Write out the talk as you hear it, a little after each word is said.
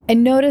I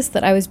noticed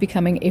that I was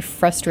becoming a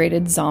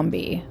frustrated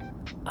zombie,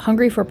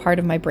 hungry for part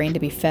of my brain to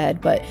be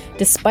fed, but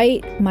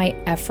despite my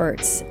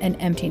efforts, an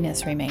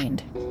emptiness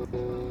remained.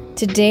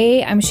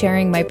 Today, I'm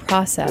sharing my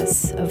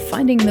process of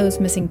finding those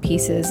missing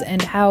pieces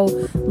and how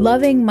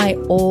loving my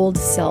old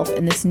self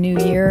in this new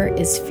year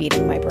is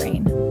feeding my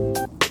brain.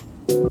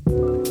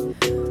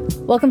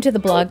 Welcome to the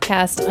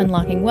blogcast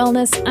Unlocking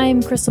Wellness.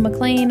 I'm Crystal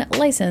McLean,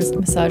 licensed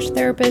massage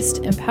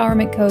therapist,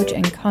 empowerment coach,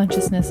 and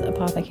consciousness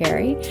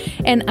apothecary,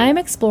 and I'm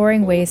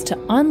exploring ways to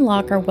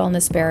unlock our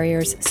wellness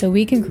barriers so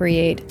we can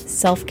create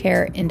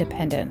self-care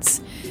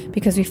independence,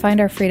 because we find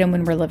our freedom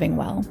when we're living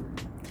well.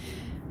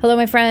 Hello,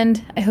 my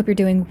friend. I hope you're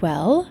doing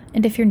well,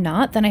 and if you're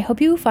not, then I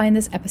hope you find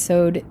this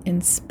episode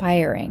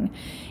inspiring.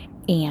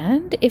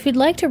 And if you'd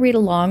like to read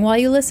along while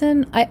you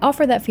listen, I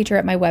offer that feature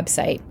at my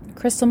website,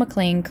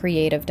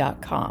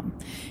 crystalmcleancreative.com.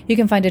 You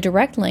can find a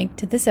direct link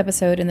to this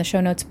episode in the show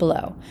notes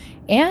below.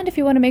 And if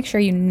you want to make sure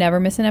you never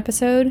miss an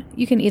episode,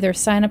 you can either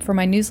sign up for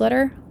my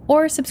newsletter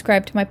or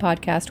subscribe to my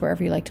podcast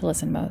wherever you like to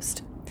listen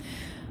most.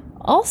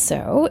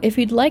 Also, if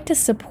you'd like to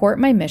support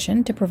my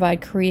mission to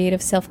provide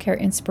creative self-care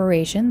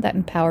inspiration that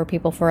empower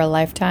people for a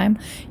lifetime,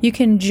 you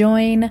can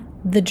join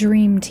the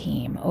Dream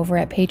Team over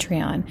at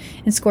Patreon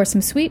and score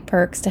some sweet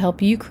perks to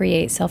help you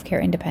create self-care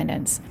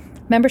independence.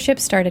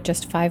 Memberships start at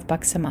just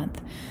 $5 a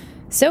month.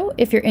 So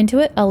if you're into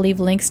it, I'll leave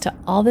links to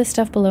all this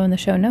stuff below in the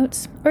show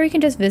notes, or you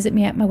can just visit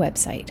me at my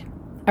website.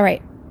 All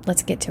right,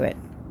 let's get to it.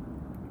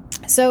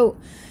 So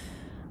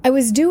I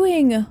was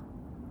doing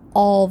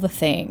all the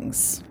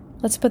things.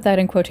 Let's put that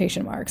in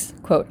quotation marks,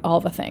 quote, all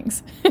the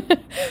things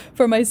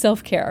for my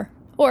self-care,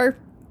 or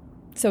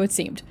so it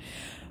seemed.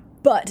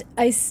 But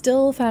I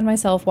still found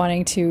myself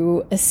wanting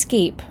to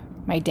escape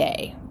my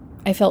day.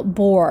 I felt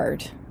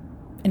bored,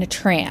 in a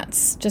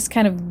trance, just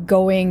kind of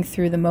going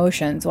through the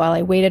motions while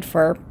I waited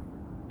for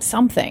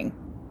something,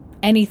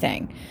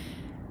 anything.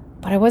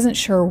 But I wasn't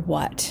sure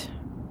what.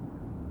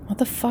 What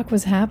the fuck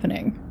was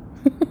happening?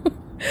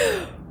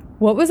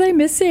 What was I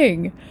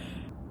missing?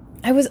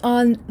 I was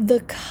on the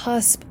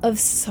cusp of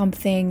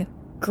something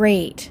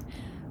great.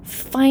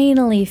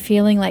 Finally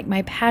feeling like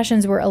my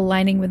passions were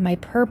aligning with my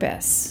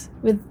purpose,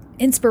 with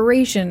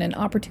inspiration and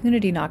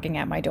opportunity knocking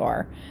at my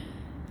door.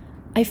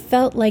 I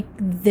felt like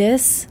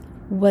this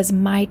was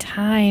my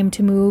time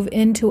to move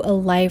into a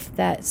life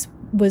that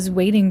was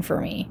waiting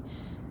for me.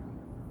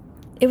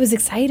 It was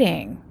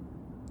exciting.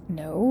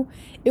 No,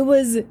 it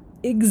was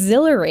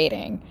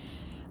exhilarating.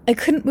 I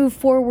couldn't move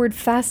forward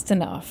fast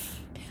enough.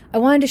 I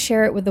wanted to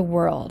share it with the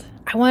world.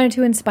 I wanted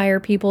to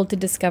inspire people to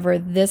discover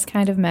this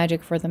kind of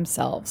magic for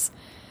themselves.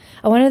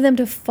 I wanted them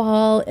to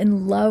fall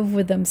in love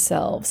with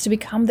themselves, to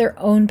become their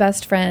own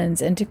best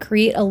friends, and to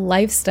create a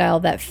lifestyle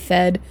that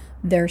fed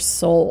their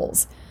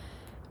souls.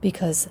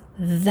 Because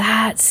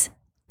that's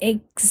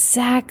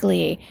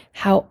exactly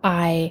how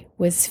I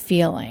was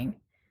feeling.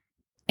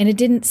 And it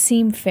didn't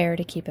seem fair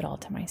to keep it all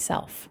to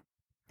myself.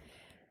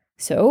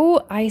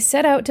 So I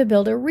set out to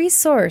build a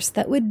resource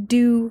that would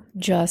do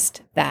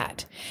just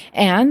that.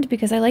 And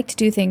because I like to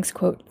do things,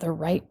 quote, the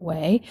right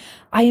way,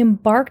 I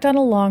embarked on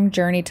a long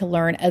journey to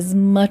learn as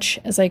much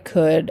as I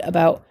could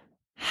about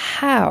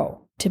how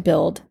to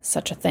build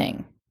such a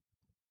thing.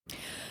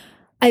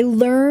 I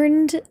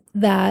learned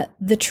that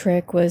the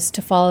trick was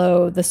to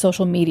follow the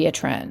social media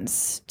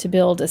trends, to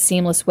build a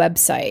seamless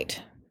website,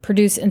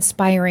 produce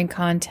inspiring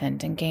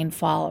content, and gain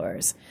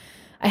followers.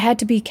 I had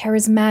to be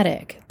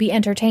charismatic, be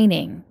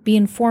entertaining, be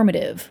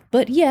informative,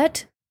 but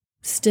yet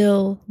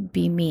still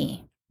be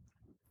me.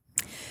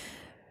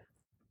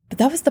 But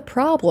that was the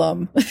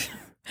problem.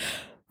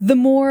 The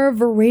more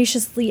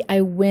voraciously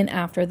I went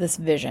after this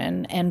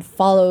vision and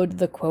followed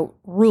the, quote,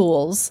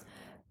 rules,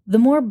 the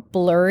more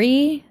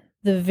blurry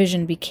the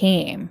vision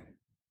became.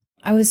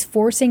 I was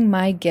forcing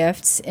my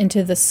gifts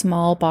into the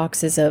small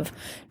boxes of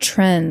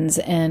trends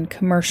and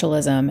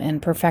commercialism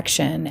and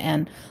perfection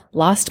and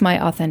lost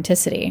my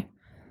authenticity.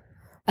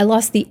 I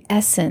lost the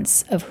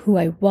essence of who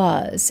I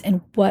was and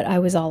what I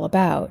was all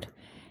about.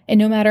 And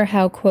no matter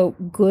how,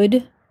 quote,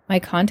 good my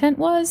content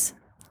was,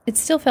 it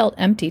still felt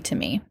empty to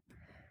me.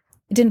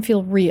 It didn't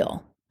feel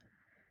real.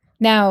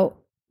 Now,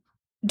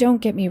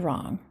 don't get me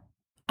wrong.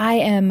 I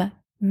am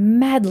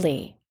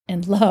madly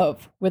in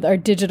love with our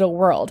digital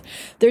world.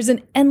 There's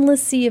an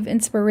endless sea of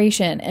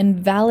inspiration and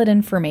valid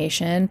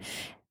information,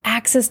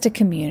 access to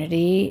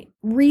community,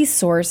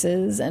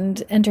 resources,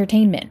 and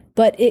entertainment.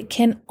 But it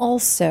can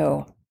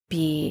also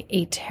be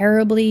a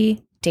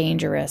terribly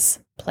dangerous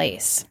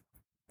place.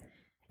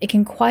 It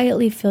can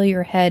quietly fill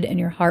your head and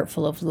your heart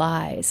full of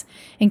lies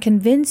and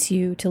convince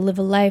you to live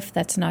a life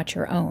that's not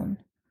your own.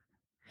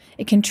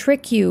 It can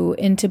trick you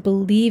into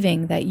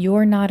believing that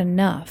you're not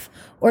enough,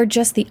 or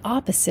just the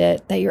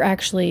opposite, that you're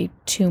actually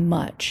too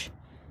much.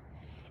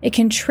 It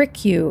can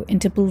trick you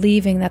into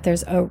believing that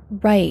there's a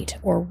right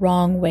or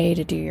wrong way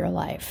to do your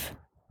life.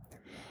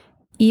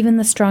 Even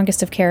the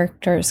strongest of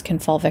characters can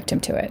fall victim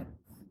to it.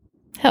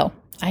 Hell,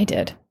 I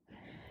did.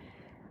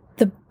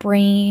 The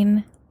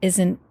brain is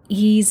an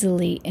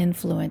easily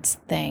influenced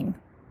thing.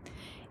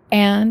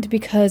 and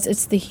because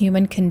it's the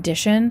human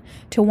condition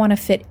to want to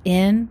fit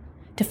in,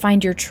 to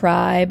find your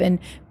tribe and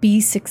be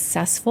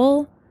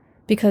successful,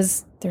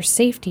 because there's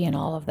safety in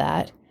all of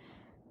that,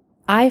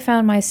 I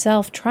found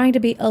myself trying to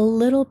be a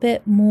little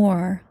bit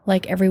more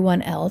like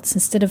everyone else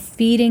instead of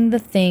feeding the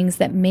things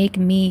that make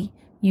me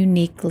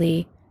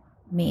uniquely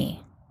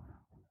me.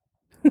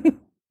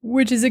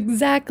 Which is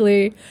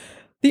exactly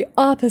the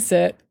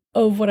opposite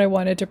of what I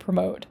wanted to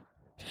promote.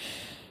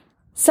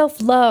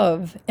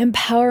 Self-love,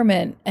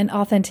 empowerment, and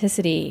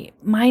authenticity,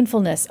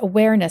 mindfulness,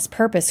 awareness,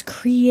 purpose,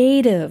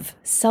 creative,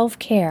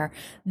 self-care.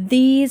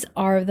 These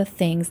are the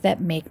things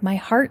that make my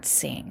heart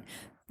sing.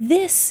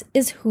 This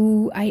is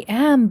who I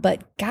am,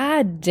 but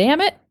god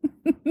damn it,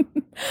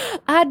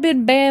 I'd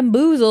been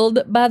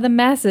bamboozled by the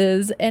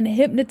masses and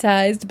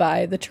hypnotized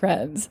by the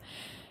trends,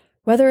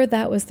 whether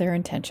that was their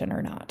intention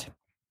or not.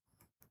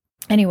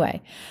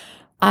 Anyway,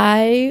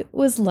 I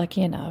was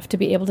lucky enough to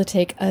be able to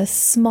take a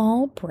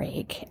small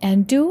break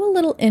and do a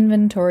little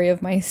inventory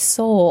of my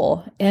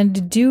soul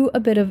and do a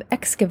bit of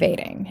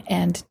excavating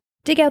and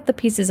dig out the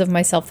pieces of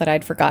myself that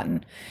I'd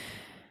forgotten.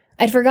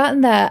 I'd forgotten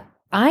that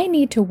I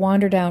need to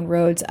wander down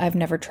roads I've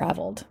never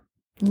traveled,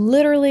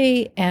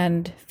 literally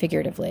and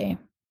figuratively.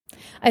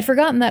 I'd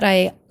forgotten that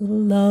I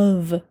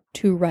love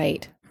to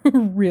write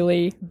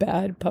really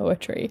bad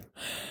poetry.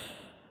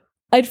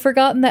 I'd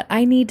forgotten that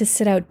I need to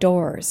sit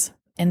outdoors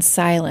in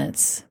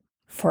silence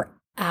for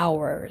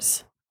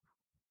hours.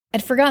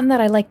 I'd forgotten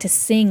that I like to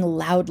sing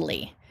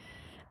loudly.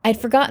 I'd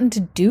forgotten to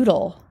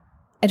doodle.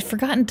 I'd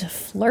forgotten to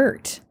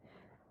flirt.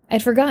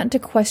 I'd forgotten to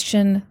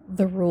question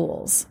the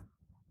rules.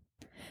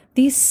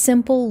 These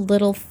simple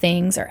little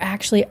things are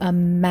actually a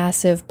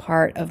massive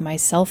part of my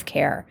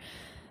self-care.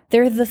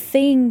 They're the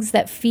things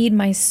that feed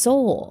my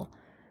soul,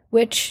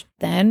 which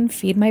then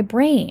feed my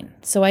brain,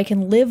 so I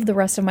can live the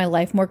rest of my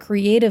life more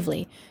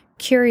creatively,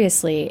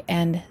 curiously,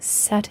 and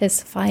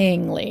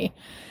satisfyingly.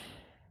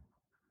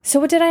 So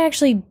what did I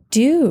actually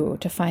do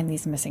to find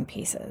these missing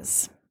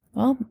pieces?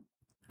 Well,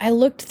 I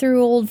looked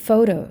through old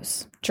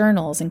photos,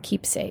 journals, and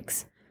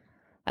keepsakes.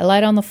 I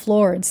lied on the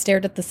floor and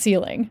stared at the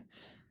ceiling.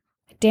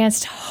 I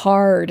danced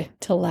hard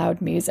to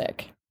loud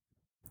music.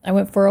 I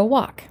went for a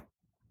walk.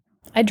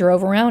 I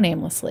drove around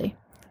aimlessly.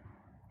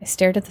 I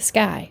stared at the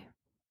sky.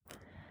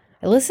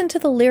 I listened to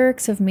the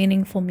lyrics of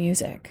meaningful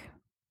music.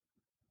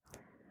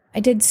 I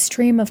did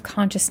stream of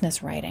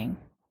consciousness writing.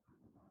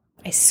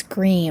 I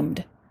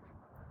screamed.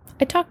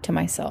 I talked to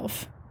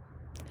myself.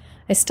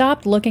 I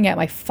stopped looking at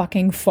my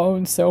fucking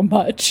phone so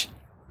much.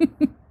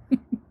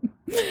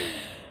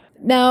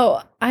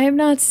 Now, I am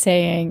not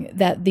saying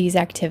that these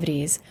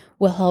activities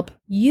will help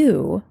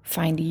you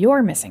find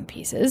your missing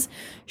pieces,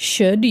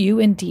 should you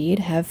indeed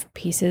have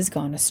pieces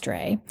gone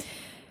astray.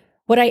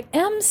 What I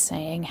am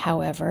saying,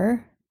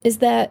 however, is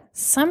that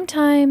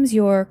sometimes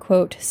your,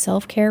 quote,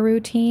 self-care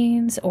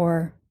routines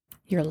or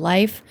your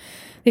life,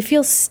 they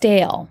feel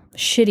stale,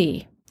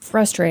 shitty,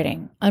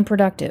 frustrating,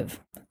 unproductive,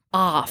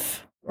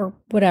 off, or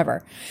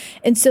whatever.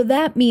 And so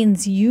that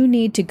means you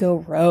need to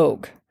go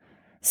rogue.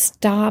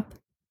 Stop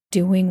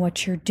doing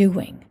what you're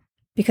doing,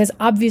 because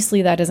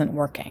obviously that isn't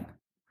working.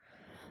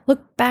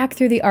 Look back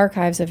through the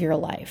archives of your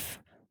life.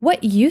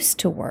 What used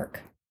to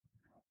work?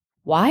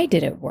 Why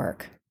did it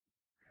work?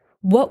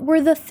 What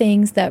were the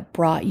things that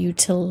brought you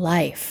to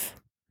life?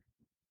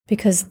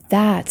 Because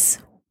that's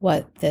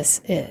what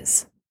this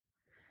is.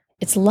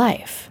 It's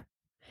life.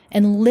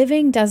 And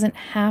living doesn't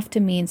have to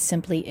mean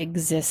simply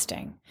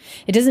existing.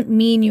 It doesn't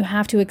mean you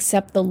have to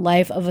accept the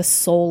life of a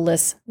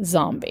soulless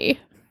zombie.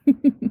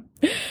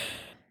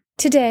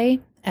 Today,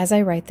 as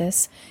I write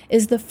this,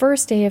 is the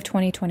first day of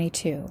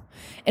 2022.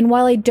 And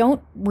while I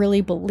don't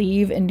really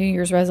believe in New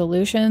Year's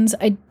resolutions,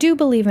 I do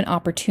believe in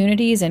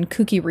opportunities and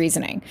kooky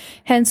reasoning,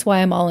 hence why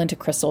I'm all into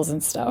crystals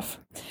and stuff.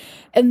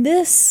 And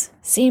this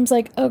seems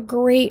like a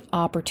great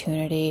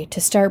opportunity to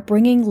start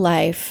bringing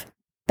life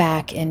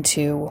back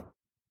into,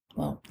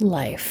 well,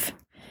 life.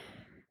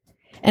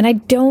 And I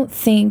don't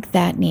think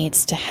that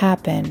needs to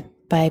happen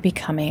by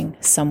becoming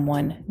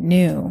someone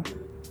new.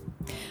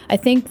 I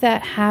think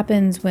that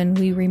happens when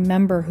we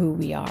remember who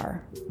we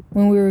are,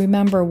 when we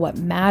remember what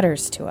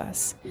matters to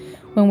us,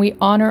 when we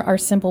honor our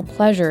simple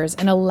pleasures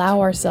and allow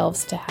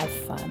ourselves to have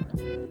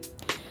fun.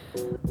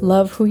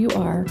 Love who you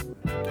are,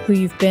 who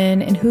you've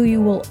been, and who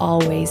you will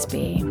always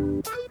be.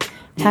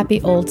 Happy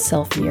old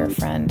self-year,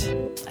 friend.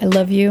 I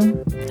love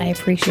you. I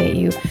appreciate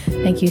you.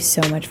 Thank you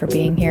so much for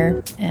being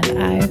here,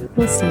 and I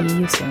will see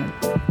you soon.